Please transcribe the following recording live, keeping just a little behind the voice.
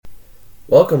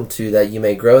Welcome to That You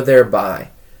May Grow Thereby.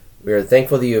 We are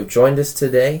thankful that you have joined us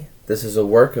today. This is a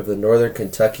work of the Northern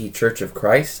Kentucky Church of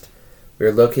Christ. We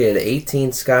are located at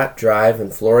 18 Scott Drive in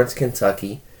Florence,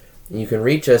 Kentucky, and you can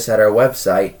reach us at our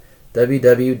website,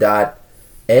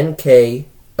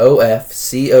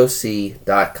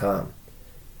 www.nkofcoc.com.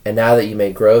 And now that you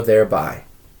may grow thereby.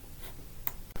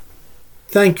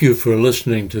 Thank you for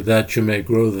listening to That You May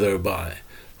Grow Thereby.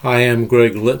 I am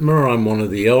Greg Littmer. I'm one of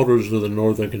the elders of the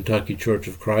Northern Kentucky Church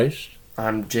of Christ.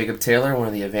 I'm Jacob Taylor, one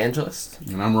of the evangelists.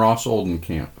 And I'm Ross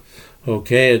Oldenkamp.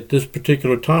 Okay, at this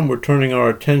particular time we're turning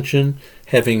our attention,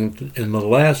 having in the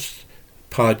last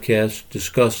podcast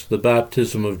discussed the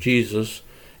baptism of Jesus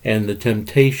and the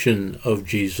temptation of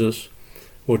Jesus,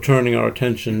 we're turning our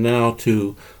attention now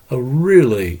to a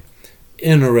really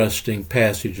interesting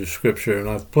passage of Scripture, and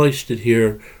I've placed it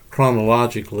here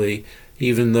chronologically,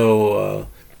 even though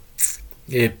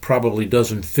it probably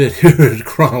doesn't fit here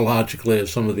chronologically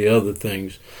as some of the other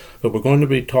things. But we're going to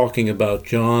be talking about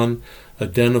John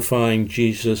identifying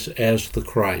Jesus as the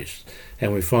Christ.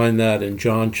 And we find that in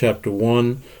John chapter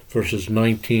 1, verses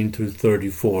 19 through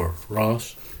 34.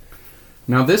 Ross?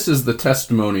 Now this is the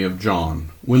testimony of John,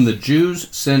 when the Jews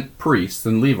sent priests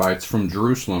and Levites from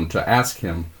Jerusalem to ask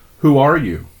him, "Who are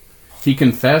you?" He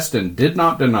confessed and did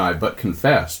not deny, but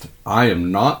confessed, "I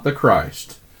am not the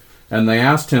Christ." And they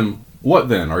asked him, "What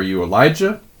then? Are you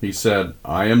Elijah?" He said,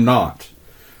 "I am not."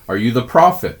 "Are you the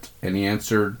prophet?" And he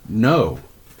answered, "No."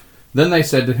 Then they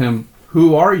said to him,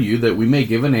 "Who are you, that we may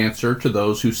give an answer to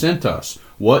those who sent us?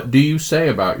 What do you say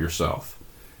about yourself?"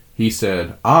 He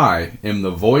said, "I am the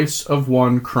voice of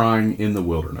one crying in the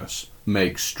wilderness,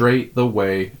 'Make straight the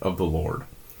way of the Lord,'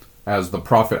 as the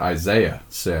prophet Isaiah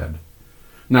said."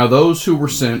 Now those who were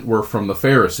sent were from the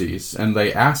Pharisees, and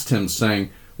they asked him, saying,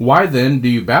 "Why then do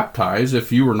you baptize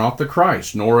if you are not the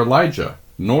Christ, nor Elijah,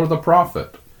 nor the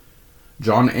prophet?"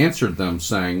 John answered them,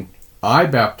 saying, "I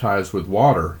baptize with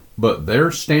water, but there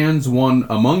stands one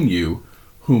among you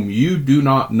whom you do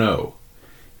not know.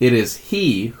 It is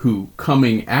he who,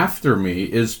 coming after me,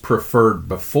 is preferred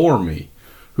before me,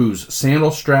 whose sandal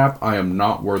strap I am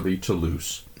not worthy to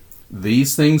loose."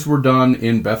 These things were done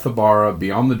in Bethabara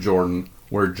beyond the Jordan,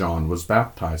 where John was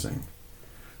baptizing.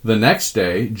 The next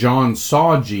day John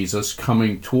saw Jesus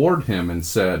coming toward him and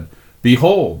said,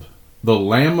 "Behold, the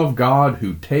Lamb of God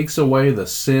who takes away the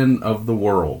sin of the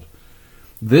world.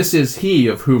 This is he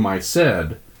of whom I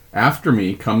said, 'After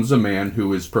me comes a man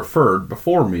who is preferred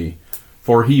before me,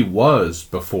 for he was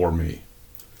before me.'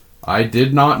 I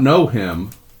did not know him,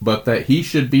 but that he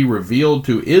should be revealed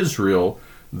to Israel,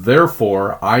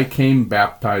 therefore I came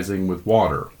baptizing with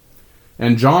water."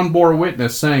 And John bore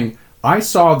witness, saying, "I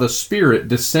saw the Spirit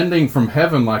descending from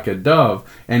heaven like a dove,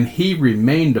 and he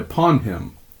remained upon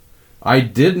him. I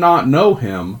did not know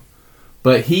him,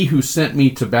 but he who sent me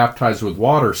to baptize with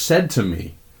water said to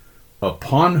me,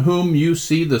 'Upon whom you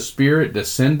see the Spirit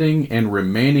descending and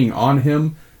remaining on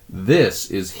him, this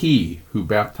is he who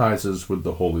baptizes with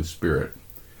the Holy Spirit.'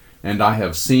 And I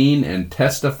have seen and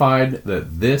testified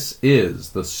that this is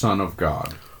the Son of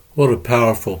God." What a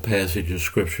powerful passage of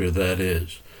Scripture that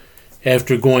is.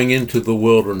 After going into the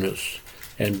wilderness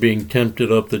and being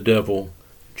tempted of the devil,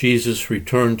 Jesus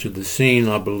returned to the scene,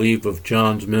 I believe, of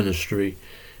John's ministry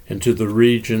and to the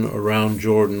region around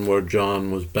Jordan where John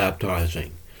was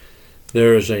baptizing.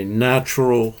 There is a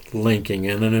natural linking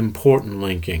and an important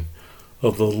linking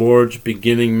of the Lord's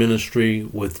beginning ministry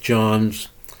with John's,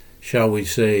 shall we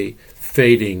say,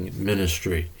 fading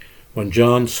ministry. When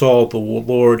John saw the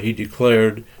Lord, he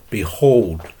declared,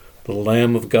 "Behold, the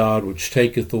Lamb of God, which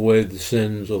taketh away the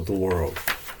sins of the world."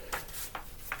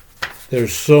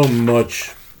 There's so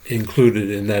much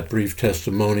included in that brief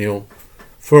testimonial.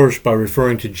 First, by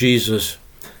referring to Jesus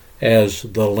as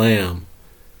the Lamb.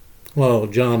 Well,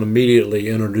 John immediately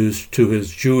introduced to his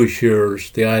Jewish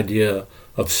hearers the idea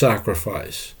of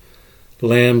sacrifice.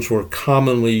 Lambs were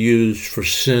commonly used for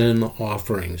sin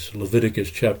offerings. Leviticus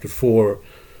chapter 4,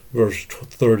 verse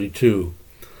 32.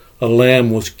 A lamb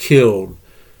was killed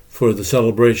for the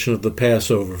celebration of the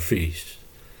Passover feast.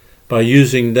 By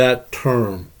using that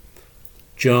term,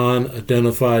 John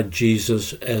identified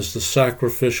Jesus as the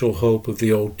sacrificial hope of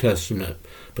the Old Testament,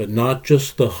 but not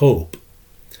just the hope,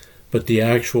 but the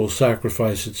actual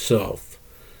sacrifice itself.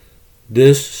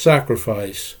 This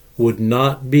sacrifice would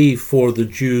not be for the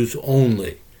Jews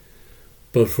only,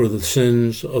 but for the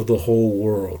sins of the whole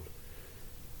world.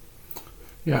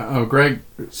 Yeah, Greg,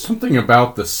 something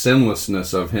about the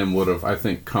sinlessness of him would have, I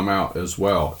think, come out as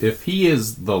well. If he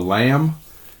is the Lamb,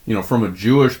 from a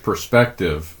Jewish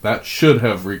perspective, that should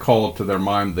have recalled to their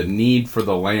mind the need for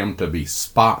the Lamb to be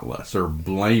spotless or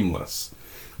blameless.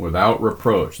 without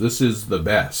reproach. This is the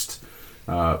best.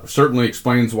 Certainly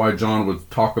explains why John would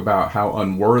talk about how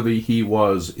unworthy he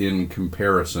was in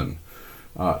comparison.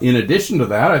 In addition to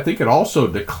that, I think it also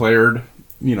declared,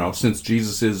 since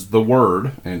Jesus is the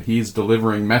Word and he's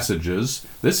delivering messages,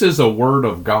 this is a word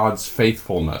of God's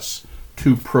faithfulness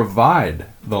to provide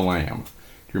the lamb.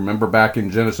 Do you remember back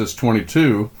in Genesis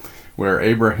 22 where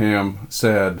Abraham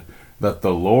said that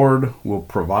the Lord will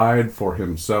provide for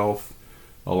himself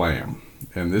a lamb?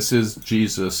 And this is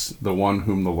Jesus, the one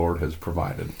whom the Lord has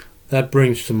provided. That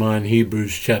brings to mind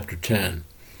Hebrews chapter 10,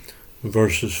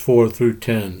 verses 4 through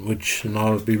 10, which, and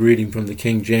I'll be reading from the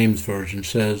King James Version,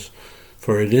 says,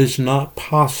 "For it is not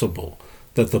possible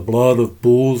that the blood of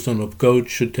bulls and of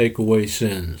goats should take away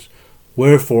sins.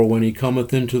 Wherefore, when he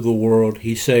cometh into the world,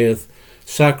 he saith,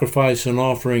 Sacrifice and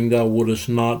offering thou wouldest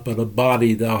not, but a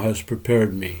body thou hast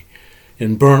prepared me.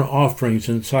 In burnt offerings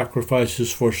and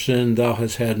sacrifices for sin thou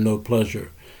hast had no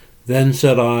pleasure. Then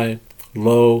said I,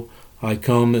 Lo, I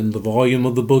come, in the volume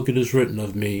of the book it is written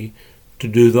of me, to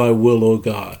do thy will, O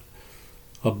God.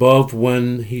 Above,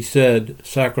 when he said,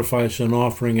 Sacrifice and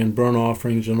offering and burnt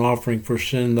offerings and offering for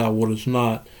sin thou wouldest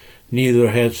not, neither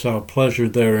hadst thou pleasure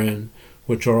therein,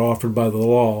 which are offered by the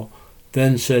law.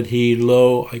 Then said he,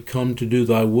 Lo, I come to do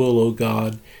thy will, O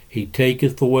God. He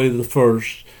taketh away the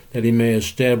first, that he may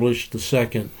establish the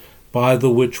second, by the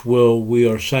which will we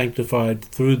are sanctified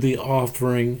through the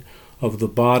offering of the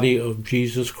body of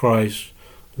Jesus Christ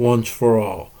once for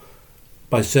all."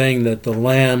 By saying that the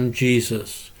Lamb,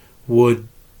 Jesus, would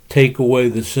take away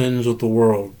the sins of the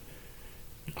world,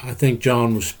 I think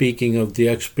John was speaking of the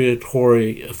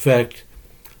expiatory effect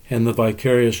and the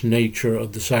vicarious nature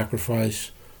of the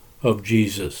sacrifice of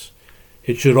Jesus.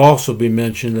 It should also be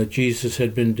mentioned that Jesus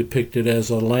had been depicted as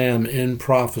a lamb in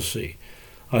prophecy.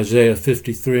 Isaiah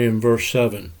 53 and verse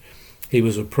 7. He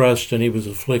was oppressed and he was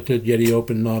afflicted, yet he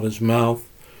opened not his mouth.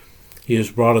 He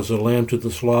is brought as a lamb to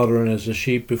the slaughter, and as a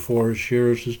sheep before his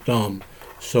shearers is dumb,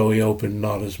 so he opened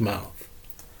not his mouth.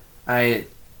 I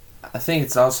think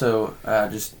it's also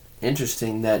just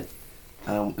interesting that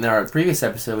in our previous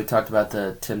episode we talked about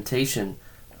the temptation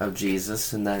of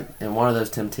Jesus, and that in one of those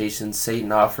temptations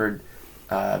Satan offered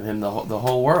him the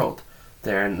whole world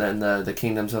there, and then the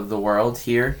kingdoms of the world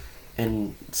here,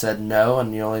 and said no,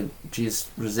 and Jesus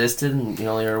resisted, and you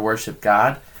only are to worship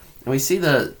God. And we see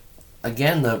the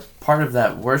part of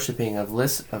that worshiping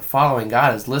of following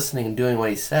God is listening and doing what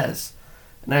he says,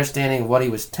 and understanding what he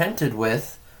was tempted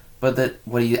with, but that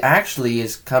what he actually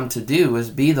is come to do is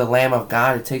be the Lamb of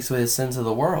God who takes away the sins of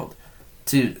the world,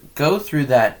 to go through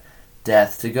that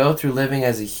death, to go through living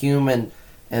as a human,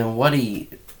 and what he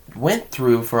went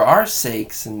through for our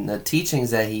sakes and the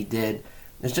teachings that he did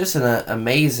is just an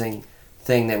amazing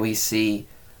thing that we see,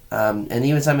 and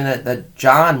even something that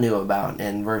John knew about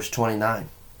in verse 29.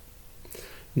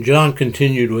 John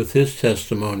continued with his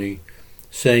testimony,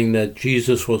 saying that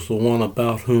Jesus was the one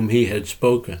about whom he had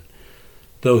spoken.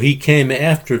 Though he came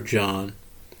after John,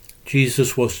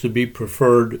 Jesus was to be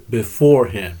preferred before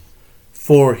him,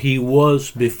 for he was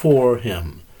before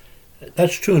him.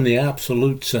 That's true in the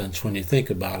absolute sense when you think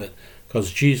about it,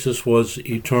 because Jesus was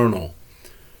eternal.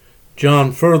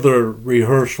 John further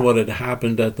rehearsed what had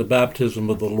happened at the baptism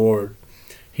of the Lord.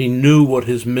 He knew what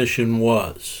his mission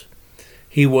was.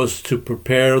 He was to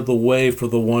prepare the way for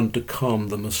the one to come,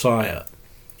 the Messiah.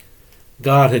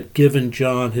 God had given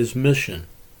John his mission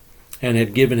and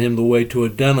had given him the way to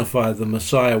identify the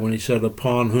Messiah when he said,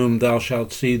 Upon whom thou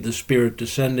shalt see the Spirit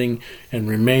descending and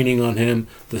remaining on him,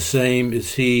 the same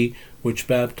is he which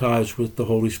baptized with the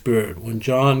Holy Spirit. When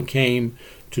Jesus came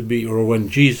to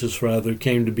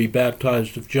be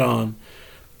baptized of John,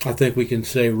 I think we can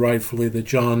say rightfully that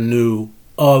John knew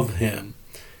of him.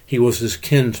 He was his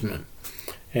kinsman,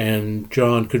 and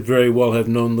John could very well have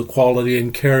known the quality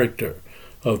and character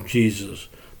of Jesus.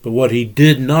 But what he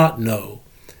did not know,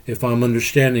 if I'm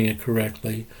understanding it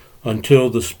correctly, until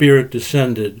the Spirit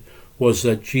descended, was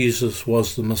that Jesus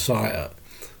was the Messiah.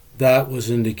 That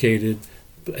was indicated,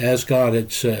 as God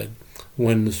had said,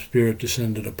 when the Spirit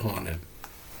descended upon him.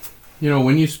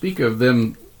 When you speak of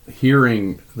them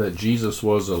hearing that Jesus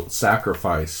was a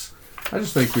sacrifice, I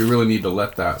just think we really need to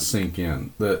let that sink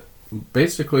in. That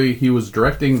basically he was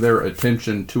directing their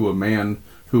attention to a man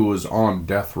who was on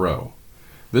death row.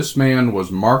 This man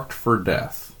was marked for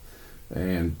death.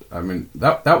 And,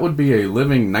 that would be a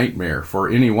living nightmare for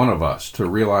any one of us to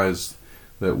realize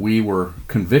that we were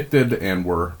convicted and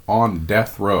were on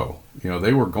death row.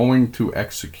 They were going to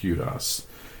execute us.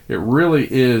 It really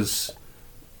is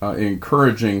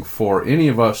encouraging for any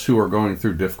of us who are going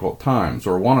through difficult times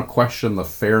or want to question the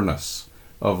fairness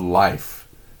of life.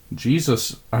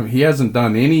 Jesus, he hasn't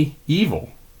done any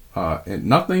evil. and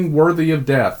nothing worthy of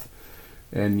death,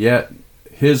 and yet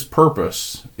his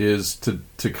purpose is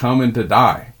to come and to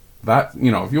die. That,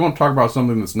 if you want to talk about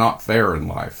something that's not fair in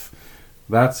life,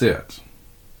 that's it.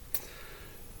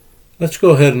 Let's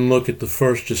go ahead and look at the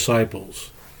first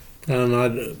disciples.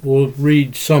 And we'll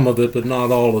read some of it, but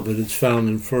not all of it. It's found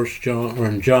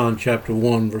in John chapter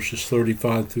 1, verses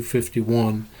 35 through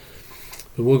 51.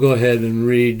 But we'll go ahead and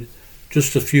read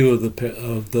just a few of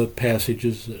the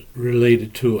passages that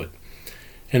related to it.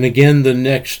 And again the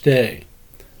next day,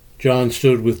 John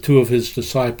stood with two of his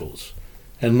disciples,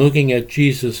 and looking at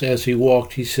Jesus as he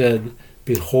walked, he said,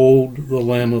 "Behold the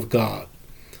Lamb of God."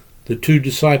 The two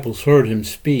disciples heard him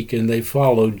speak, and they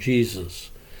followed Jesus.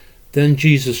 Then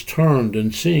Jesus turned,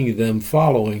 and seeing them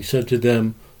following, said to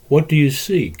them, "What do you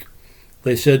seek?"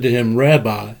 They said to him,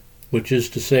 "Rabbi," which is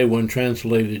to say, when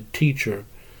translated, teacher,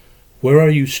 "where are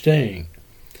you staying?"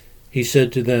 He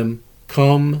said to them,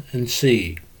 "Come and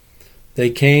see." They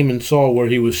came and saw where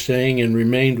he was staying, and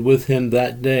remained with him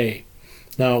that day.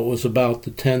 Now it was about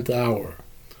the 10th hour.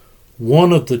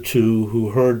 One of the two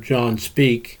who heard John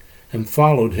speak and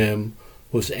followed him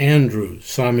was Andrew,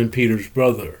 Simon Peter's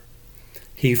brother.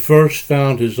 He first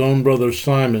found his own brother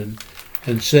Simon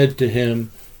and said to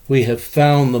him, "We have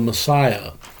found the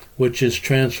Messiah," which is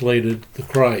translated the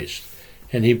Christ,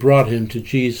 and he brought him to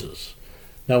Jesus.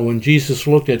 Now when Jesus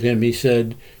looked at him, he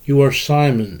said, "You are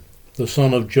Simon, the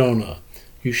son of Jonah.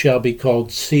 You shall be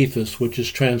called Cephas," which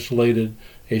is translated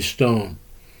a stone.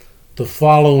 The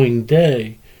following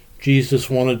day, Jesus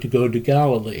wanted to go to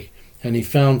Galilee, and he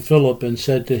found Philip and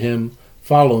said to him,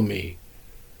 "Follow me."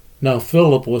 Now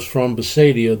Philip was from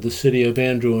Bethsaida, the city of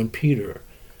Andrew and Peter.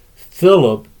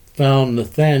 Philip found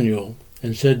Nathanael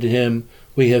and said to him,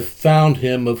 "We have found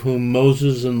him of whom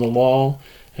Moses in the law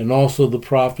and also the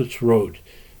prophets wrote,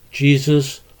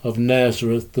 Jesus of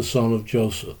Nazareth, the son of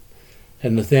Joseph."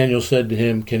 And Nathanael said to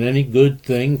him, "Can any good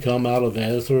thing come out of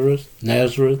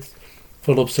Nazareth?"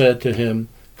 Philip said to him,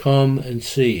 "Come and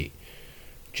see."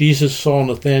 Jesus saw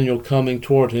Nathanael coming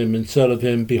toward him and said of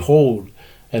him, "Behold,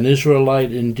 an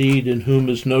Israelite indeed, in whom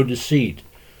is no deceit."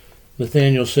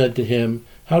 Nathanael said to him,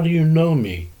 "How do you know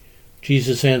me?"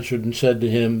 Jesus answered and said to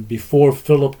him, "Before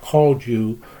Philip called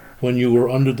you, when you were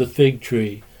under the fig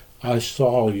tree, I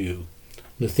saw you."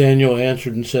 Nathanael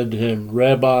answered and said to him,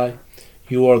 "Rabbi,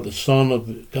 you are the Son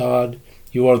of God,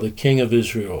 you are the King of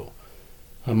Israel."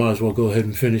 I might as well go ahead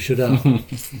and finish it out.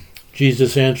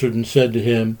 Jesus answered and said to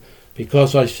him,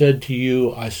 "Because I said to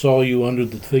you, I saw you under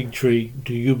the fig tree,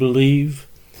 do you believe?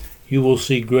 You will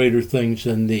see greater things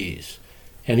than these."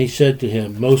 And he said to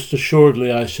him, "Most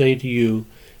assuredly I say to you,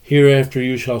 hereafter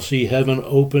you shall see heaven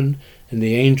open, and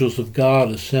the angels of God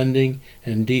ascending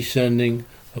and descending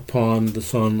upon the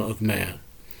Son of Man."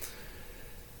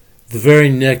 The very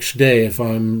next day, if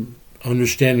I'm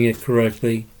understanding it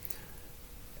correctly,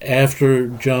 after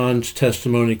John's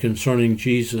testimony concerning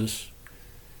Jesus,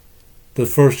 the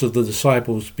first of the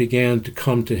disciples began to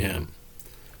come to him.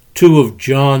 Two of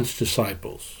John's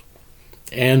disciples,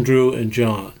 Andrew and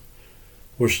John,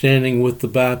 were standing with the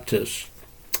Baptist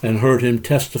and heard him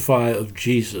testify of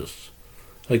Jesus.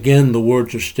 Again, the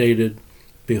words are stated,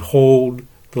 "Behold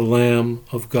the Lamb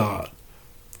of God."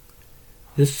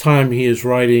 This time he is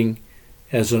writing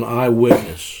as an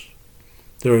eyewitness.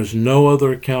 There is no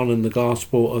other account in the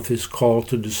gospel of his call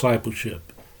to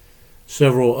discipleship.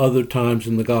 Several other times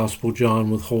in the gospel, John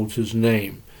withholds his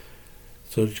name.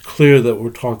 So it's clear that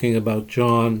we're talking about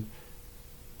John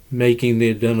making the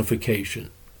identification.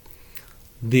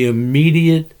 The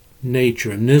immediate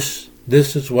nature, and this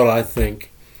is what I think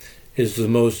is the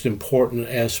most important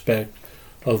aspect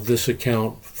of this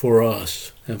account for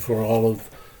us and for all of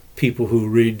people who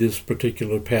read this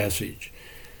particular passage.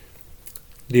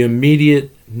 The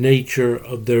immediate nature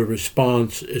of their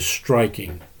response is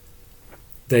striking.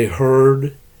 They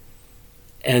heard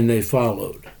and they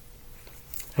followed.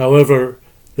 However,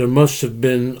 there must have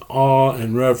been awe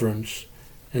and reverence,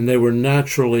 and they were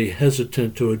naturally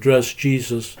hesitant to address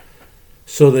Jesus,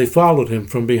 so they followed him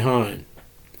from behind.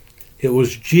 It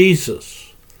was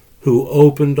Jesus who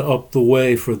opened up the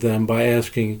way for them by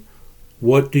asking,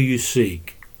 "What do you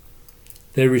seek?"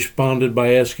 They responded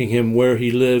by asking him where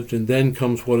he lived, and then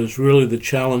comes what is really the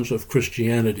challenge of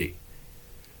Christianity.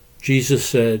 Jesus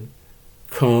said,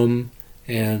 "Come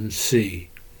and see."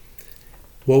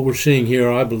 What we're seeing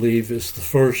here, I believe, is the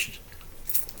first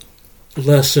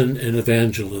lesson in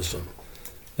evangelism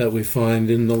that we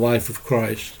find in the life of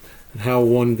Christ and how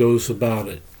one goes about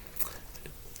it.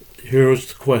 Here is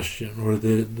the question, or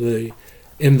the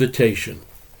invitation.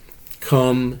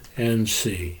 Come and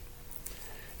see.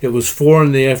 It was 4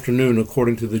 p.m,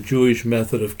 according to the Jewish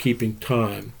method of keeping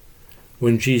time,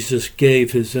 when Jesus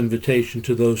gave his invitation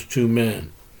to those two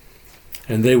men,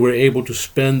 and they were able to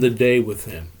spend the day with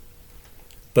him.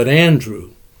 But Andrew,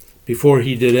 before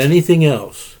he did anything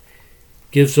else,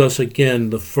 gives us again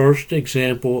the first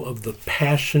example of the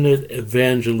passionate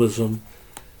evangelism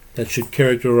that should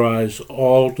characterize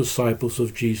all disciples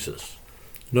of Jesus.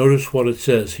 Notice what it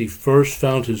says. He first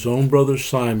found his own brother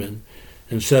Simon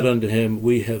and said unto him,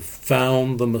 We have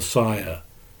found the Messiah.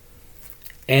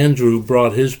 Andrew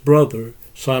brought his brother,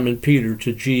 Simon Peter,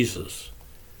 to Jesus.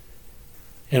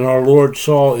 And our Lord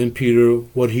saw in Peter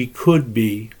what he could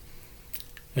be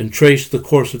and traced the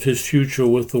course of his future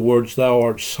with the words, Thou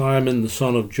art Simon, the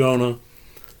son of Jonah.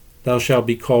 Thou shalt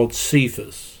be called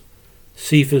Cephas.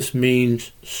 Cephas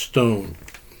means stone.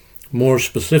 More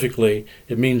specifically,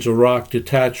 it means a rock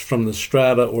detached from the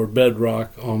strata or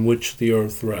bedrock on which the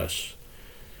earth rests.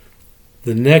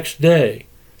 The next day,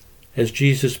 as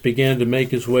Jesus began to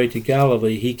make his way to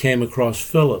Galilee, he came across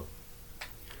Philip.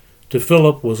 To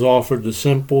Philip was offered the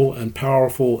simple and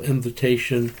powerful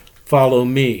invitation, Follow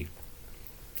me.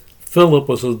 Philip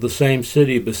was of the same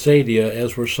city, Bethsaida,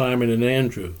 as were Simon and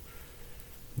Andrew.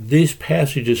 These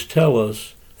passages tell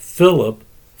us Philip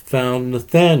found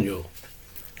Nathanael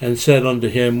and said unto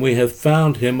him, We have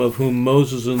found him of whom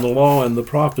Moses in the law and the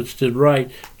prophets did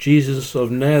write, Jesus of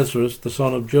Nazareth, the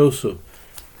son of Joseph.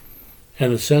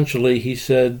 And essentially he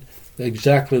said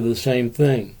exactly the same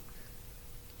thing.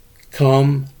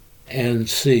 Come and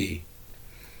see.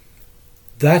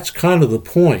 That's kind of the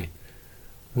point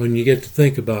when you get to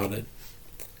think about it.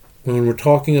 When we're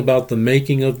talking about the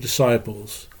making of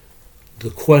disciples, the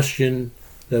question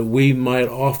that we might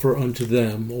offer unto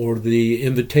them, or the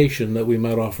invitation that we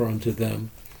might offer unto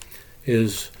them,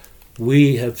 is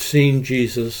we have seen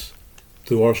Jesus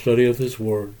through our study of his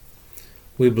word.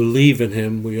 We believe in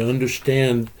him. We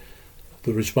understand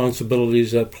the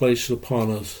responsibilities that place upon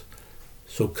us.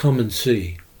 So come and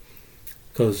see,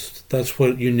 because that's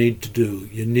what you need to do.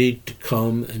 You need to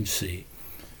come and see.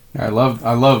 I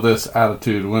love this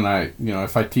attitude when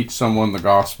if I teach someone the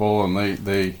gospel and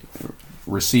they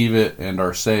receive it and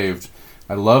are saved,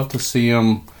 I love to see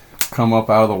them come up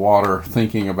out of the water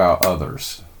thinking about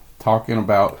others, talking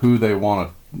about who they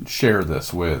want to share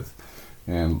this with.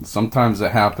 And sometimes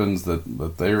it happens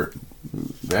that they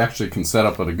actually can set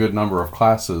up a good number of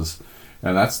classes,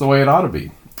 and that's the way it ought to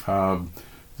be.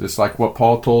 Just like what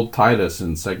Paul told Titus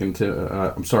in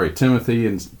Timothy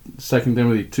in 2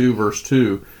 Timothy 2 verse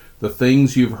 2, the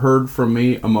things you've heard from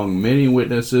me among many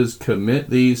witnesses,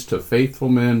 commit these to faithful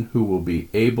men who will be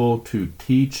able to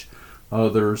teach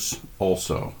others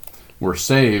also. We're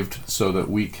saved so that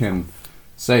we can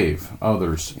save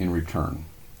others in return.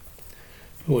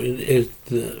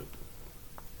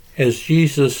 As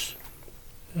Jesus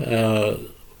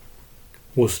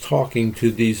was talking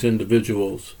to these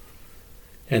individuals,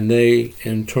 and they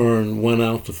in turn went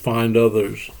out to find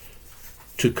others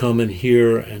to come and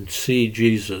hear and see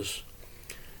Jesus.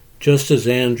 Just as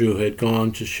Andrew had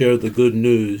gone to share the good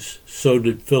news, so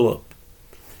did Philip.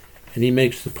 And he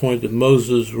makes the point that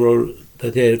Moses wrote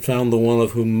that they had found the one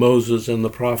of whom Moses and the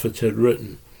prophets had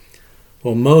written.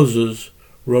 Well, Moses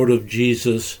wrote of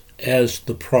Jesus as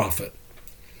the prophet.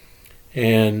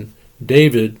 And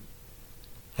David,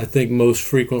 I think, most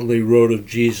frequently wrote of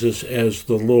Jesus as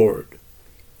the Lord.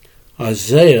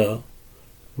 Isaiah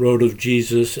wrote of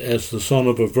Jesus as the son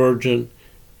of a virgin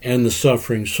and the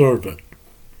suffering servant.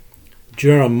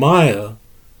 Jeremiah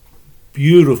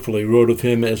beautifully wrote of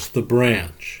him as the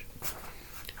branch.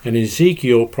 And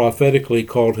Ezekiel prophetically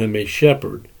called him a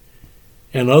shepherd,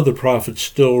 and other prophets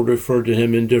still referred to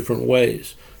him in different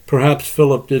ways. Perhaps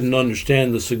Philip didn't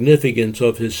understand the significance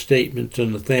of his statement to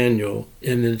Nathanael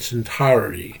in its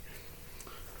entirety.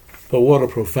 But what a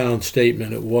profound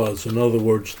statement it was. In other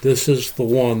words, this is the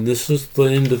one, this is the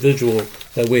individual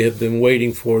that we have been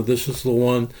waiting for. This is the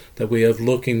one that we've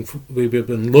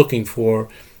been looking for,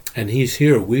 and he's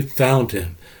here. We've found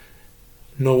him.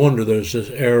 No wonder there's this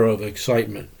air of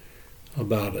excitement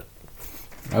about it.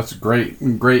 That's a great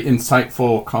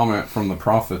insightful comment from the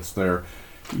prophets there.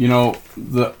 You know,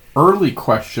 the early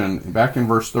question back in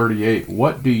verse 38,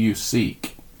 what do you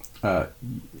seek?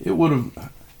 It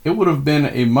would have been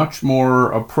a much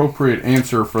more appropriate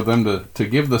answer for them to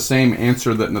give the same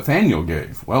answer that Nathanael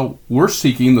gave. Well, we're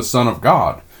seeking the Son of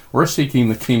God. We're seeking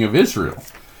the King of Israel.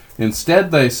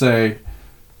 Instead, they say,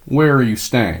 where are you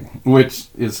staying? Which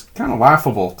is kind of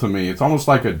laughable to me. It's almost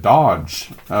like a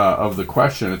dodge of the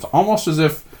question. It's almost as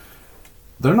if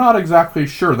they're not exactly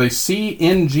sure. They see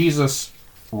in Jesus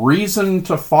reason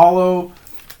to follow,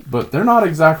 but they're not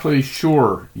exactly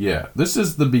sure yet. This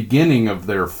is the beginning of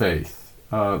their faith.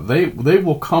 They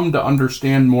will come to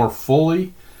understand more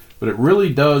fully but it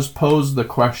really does pose the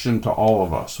question to all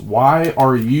of us. Why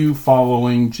are you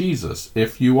following Jesus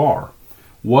if you are?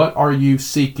 What are you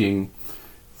seeking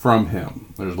from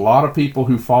him? There's a lot of people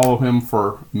who follow him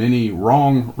for many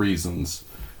wrong reasons,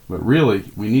 but really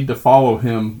we need to follow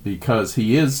him because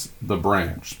he is the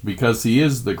branch, because he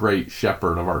is the great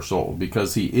shepherd of our soul,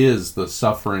 because he is the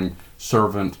suffering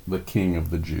servant, the King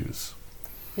of the Jews.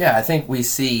 Yeah, I think we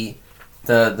see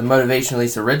the motivation, at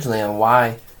least originally, on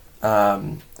why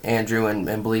Andrew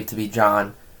and believed to be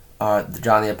John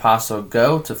the Apostle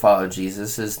go to follow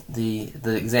Jesus is the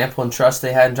example and trust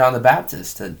they had in John the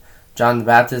Baptist. John the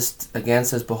Baptist again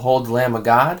says, "Behold the Lamb of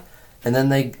God," and then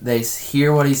they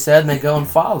hear what he said and they go and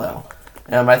follow.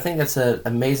 I think that's an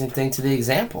amazing thing to the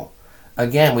example.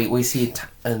 Again, we see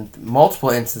in multiple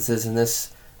instances in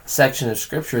this section of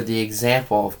Scripture the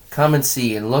example of come and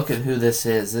see and look at who this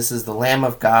is. This is the Lamb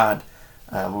of God.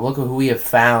 Look at who we have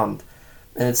found.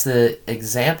 And it's the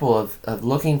example of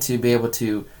looking to be able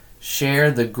to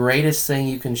share the greatest thing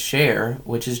you can share,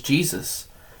 which is Jesus.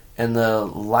 And the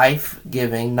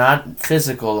life-giving, not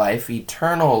physical life,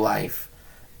 eternal life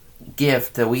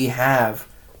gift that we have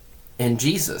in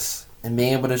Jesus. And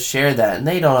being able to share that. And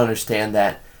they don't understand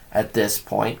that at this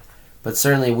point. But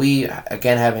certainly we,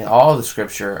 again, having all of the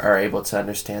Scripture, are able to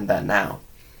understand that now.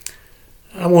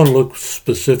 I want to look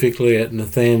specifically at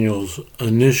Nathanael's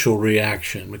initial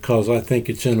reaction because I think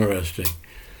it's interesting.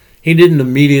 He didn't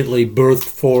immediately burst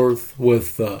forth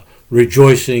with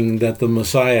rejoicing that the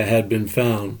Messiah had been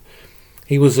found.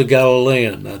 He was a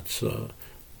Galilean, that's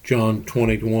John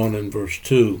 21 and verse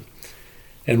 2,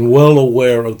 and well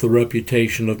aware of the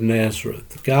reputation of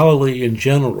Nazareth. Galilee in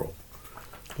general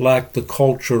lacked the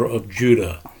culture of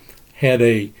Judah, had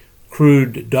a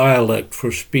crude dialect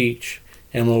for speech,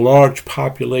 and a large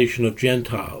population of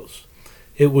Gentiles.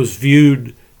 It was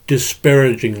viewed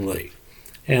disparagingly,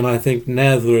 and I think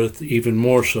Nazareth even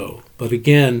more so. But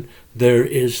again, there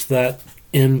is that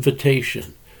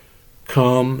invitation,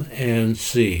 come and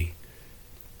see.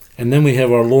 And then we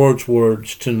have our Lord's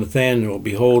words to Nathanael,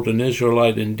 "Behold, an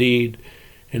Israelite indeed,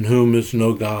 in whom is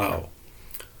no guile."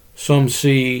 Some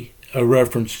see a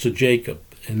reference to Jacob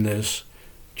in this.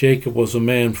 Jacob was a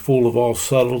man full of all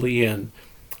subtlety and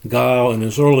guile in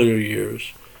his earlier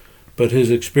years, but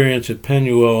his experience at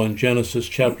Penuel in Genesis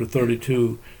chapter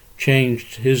 32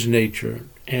 changed his nature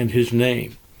and his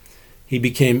name. He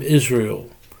became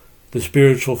Israel, the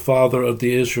spiritual father of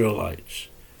the Israelites.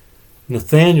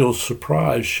 Nathanael's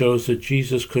surprise shows that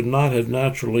Jesus could not have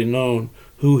naturally known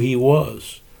who he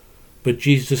was, but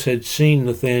Jesus had seen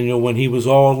Nathanael when he was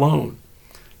all alone,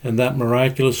 and that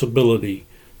miraculous ability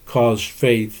caused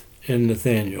faith in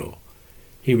Nathanael.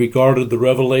 He regarded the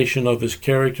revelation of his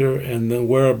character and the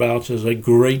whereabouts as a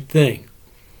great thing.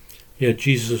 Yet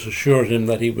Jesus assured him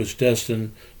that he was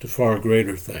destined to far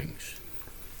greater things.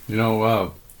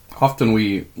 Often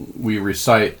we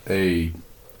recite a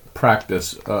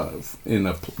practice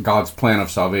in God's plan of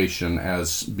salvation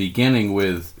as beginning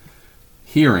with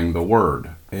hearing the word.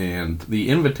 And the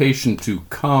invitation to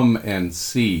come and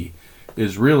see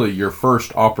is really your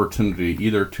first opportunity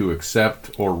either to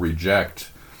accept or reject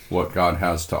what God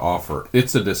has to offer.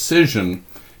 It's a decision.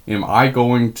 Am I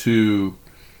going to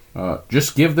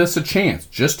just give this a chance?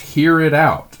 Just hear it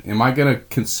out. Am I going to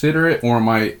consider it, or am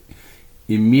I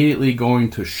immediately going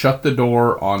to shut the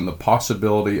door on the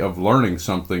possibility of learning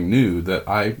something new that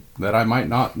I might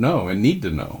not know and need to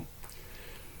know?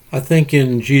 I think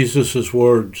in Jesus'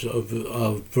 words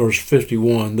of verse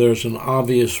 51, there's an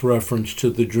obvious reference to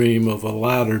the dream of a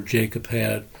ladder Jacob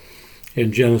had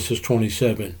in Genesis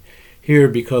 27. Here,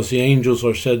 because the angels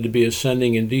are said to be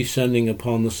ascending and descending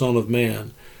upon the Son of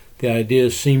Man, the idea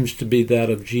seems to be that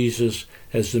of Jesus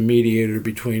as the mediator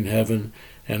between heaven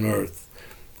and earth.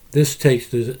 Does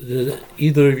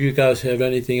either of you guys have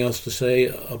anything else to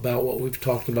say about what we've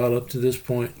talked about up to this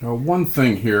point? One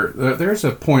thing here, there's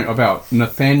a point about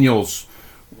Nathanael's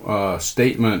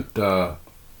statement,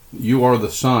 "You are the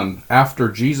Son," after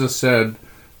Jesus said,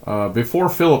 "Before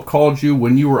Philip called you,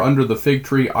 when you were under the fig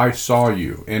tree, I saw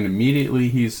you." And immediately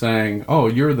he's saying, "Oh,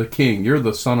 you're the King, you're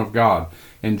the Son of God."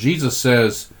 And Jesus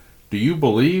says, "Do you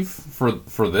believe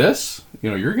for this?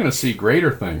 You're going to see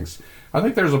greater things." I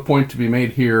think there's a point to be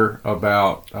made here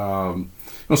about,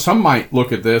 some might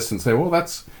look at this and say, well,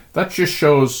 that just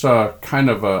shows kind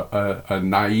of a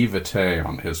naivete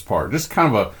on his part, just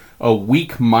kind of a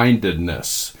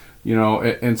weak-mindedness,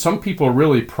 and some people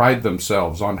really pride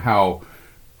themselves on how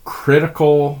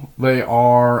critical they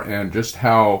are and just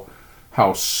how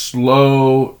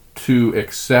slow to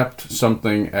accept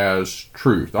something as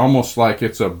truth, almost like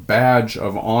it's a badge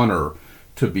of honor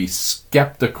to be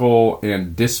skeptical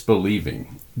and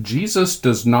disbelieving. Jesus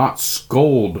does not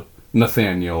scold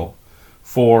Nathanael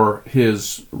for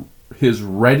his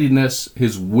readiness,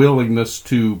 his willingness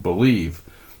to believe,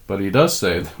 but he does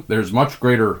say there's much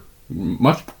greater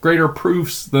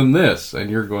proofs than this, and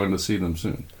you're going to see them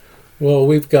soon. Well,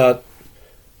 we've got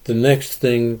the next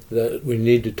thing that we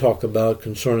need to talk about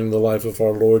concerning the life of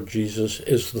our Lord Jesus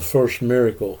is the first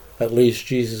miracle, at least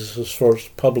Jesus'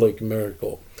 first public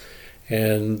miracle.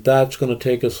 And that's going to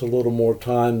take us a little more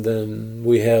time than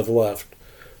we have left.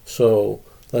 So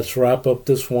let's wrap up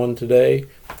this one today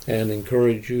and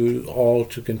encourage you all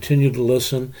to continue to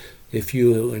listen. If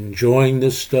you're enjoying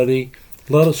this study,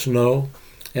 let us know,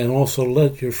 and also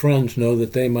let your friends know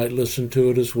that they might listen to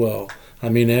it as well. I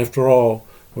mean, after all,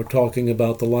 we're talking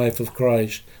about the life of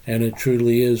Christ, and it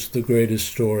truly is the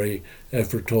greatest story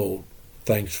ever told.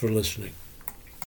 Thanks for listening.